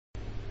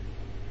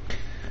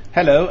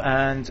Hello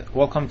and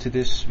welcome to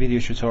this video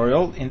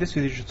tutorial. In this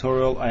video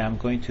tutorial I am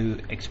going to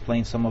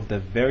explain some of the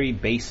very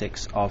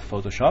basics of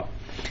Photoshop.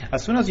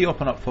 As soon as you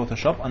open up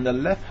Photoshop, on the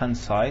left hand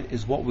side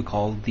is what we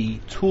call the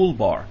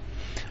toolbar.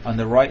 On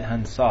the right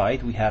hand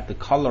side we have the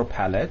color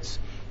palettes,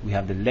 we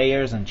have the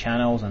layers and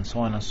channels and so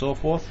on and so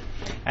forth,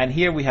 and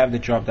here we have the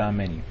drop down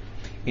menu.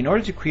 In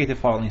order to create a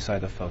file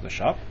inside of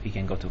Photoshop, you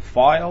can go to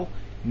File,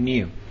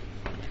 New.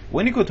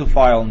 When you go to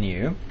File,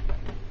 New,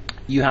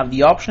 you have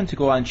the option to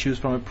go and choose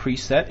from a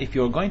preset. If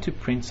you're going to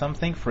print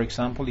something, for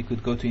example, you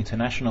could go to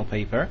International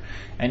Paper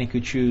and you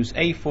could choose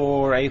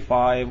A4,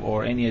 A5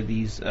 or any of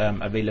these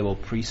available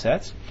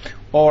presets,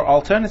 or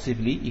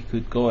alternatively you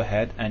could go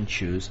ahead and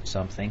choose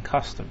something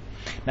custom.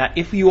 Now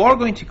if you are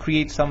going to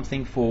create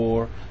something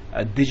for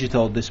a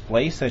digital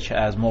display such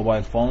as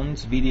mobile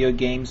phones, video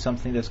games,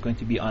 something that's going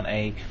to be on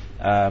a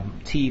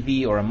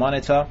TV or a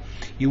monitor,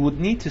 you would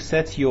need to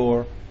set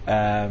your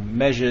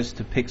measures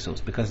to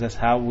pixels, because that's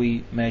how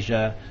we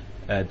measure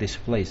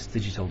displays,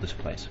 digital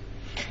displays.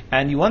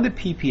 And you want the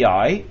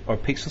PPI, or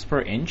pixels per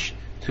inch,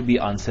 to be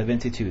on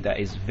 72. That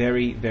is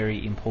very,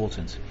 very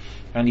important.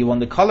 And you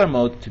want the color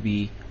mode to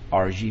be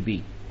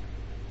RGB.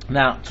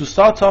 Now, to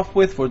start off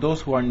with, for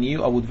those who are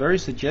new, I would very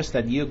suggest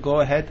that you go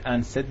ahead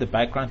and set the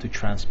background to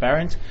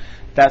transparent.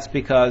 That's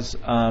because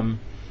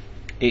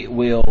it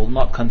will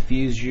not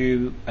confuse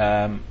you,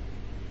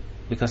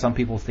 because some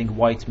people think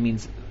white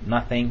means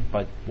nothing,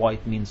 but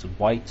white means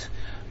white.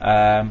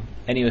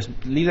 Anyways,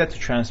 leave that to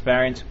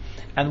transparent.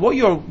 And what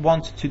you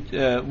want to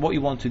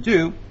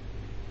do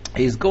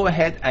is go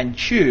ahead and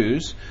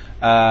choose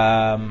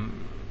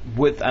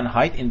width and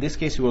height. In this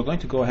case, we are going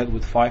to go ahead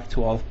with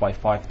 512 by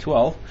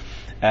 512.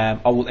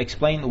 I will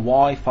explain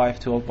why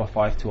 512 by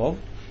 512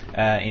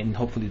 in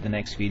hopefully the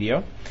next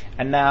video.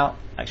 And now,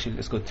 actually,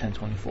 let's go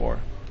 1024.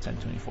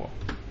 1024.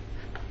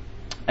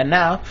 And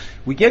now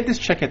we get this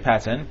checkered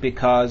pattern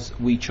because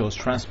we chose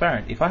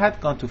transparent. If I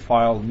had gone to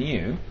File,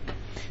 New,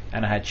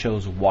 and I had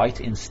chose white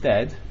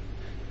instead,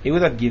 it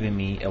would have given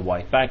me a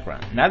white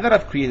background. Now that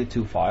I've created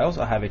two files,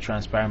 I have a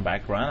transparent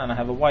background and I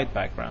have a white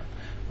background.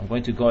 I'm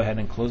going to go ahead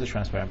and close the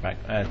transparent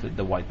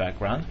the white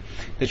background.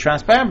 The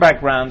transparent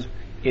background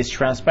is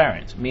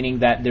transparent, meaning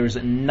that there is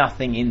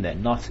nothing in there,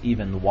 not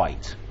even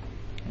white.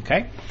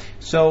 Okay,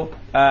 so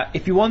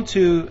if you want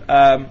to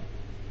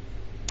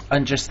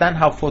understand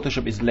how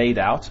Photoshop is laid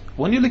out,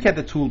 when you look at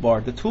the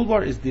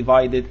toolbar is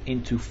divided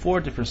into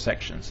 4 different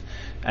sections,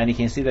 and you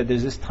can see that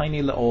there's this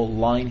tiny little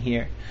line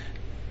here.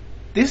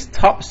 This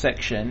top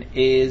section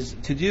is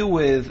to do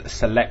with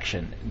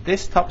selection.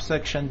 This top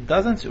section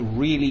doesn't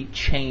really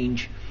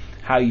change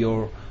how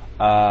your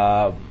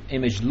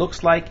image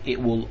looks like.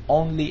 It will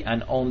only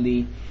and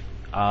only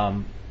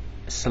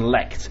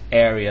select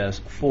areas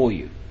for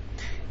you.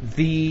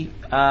 The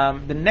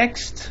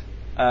next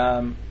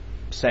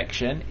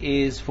section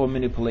is for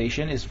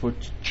manipulation, is for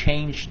to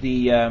change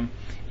the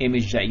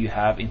image that you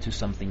have into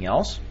something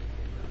else.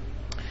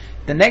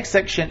 The next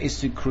section is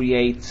to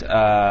create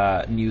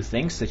new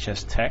things such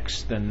as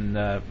text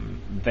and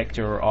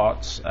vector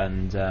arts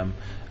and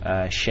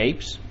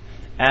shapes.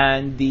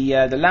 And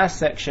the last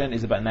section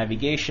is about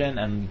navigation,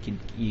 and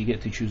you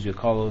get to choose your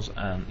colors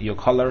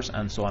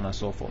and so on and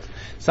so forth.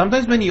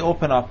 Sometimes when you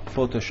open up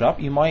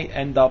Photoshop, you might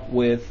end up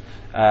with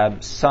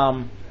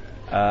some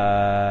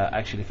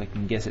actually, if I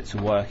can get it to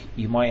work,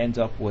 you might end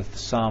up with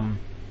some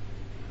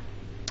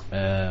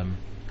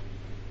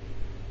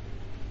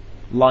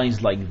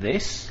lines like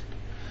this.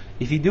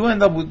 If you do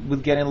end up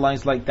with getting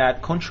lines like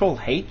that, Control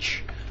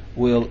H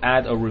will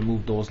add or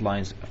remove those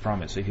lines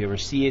from it. So if you ever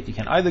see it, you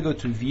can either go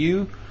to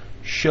View,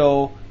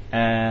 Show,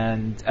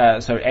 and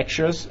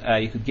Extras.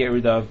 You could get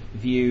rid of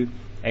View,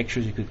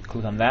 Extras, you could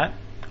click on that,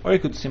 or you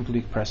could simply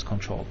press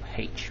Control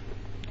H.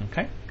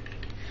 Okay.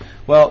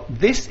 Well,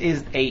 this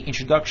is a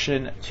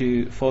introduction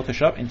to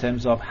Photoshop in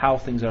terms of how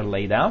things are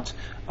laid out.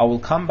 I will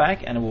come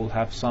back and we'll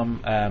have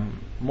some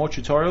more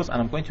tutorials,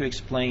 and I'm going to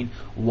explain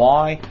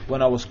why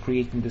when I was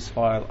creating this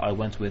file I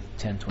went with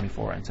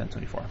 1024 and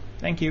 1024.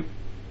 Thank you.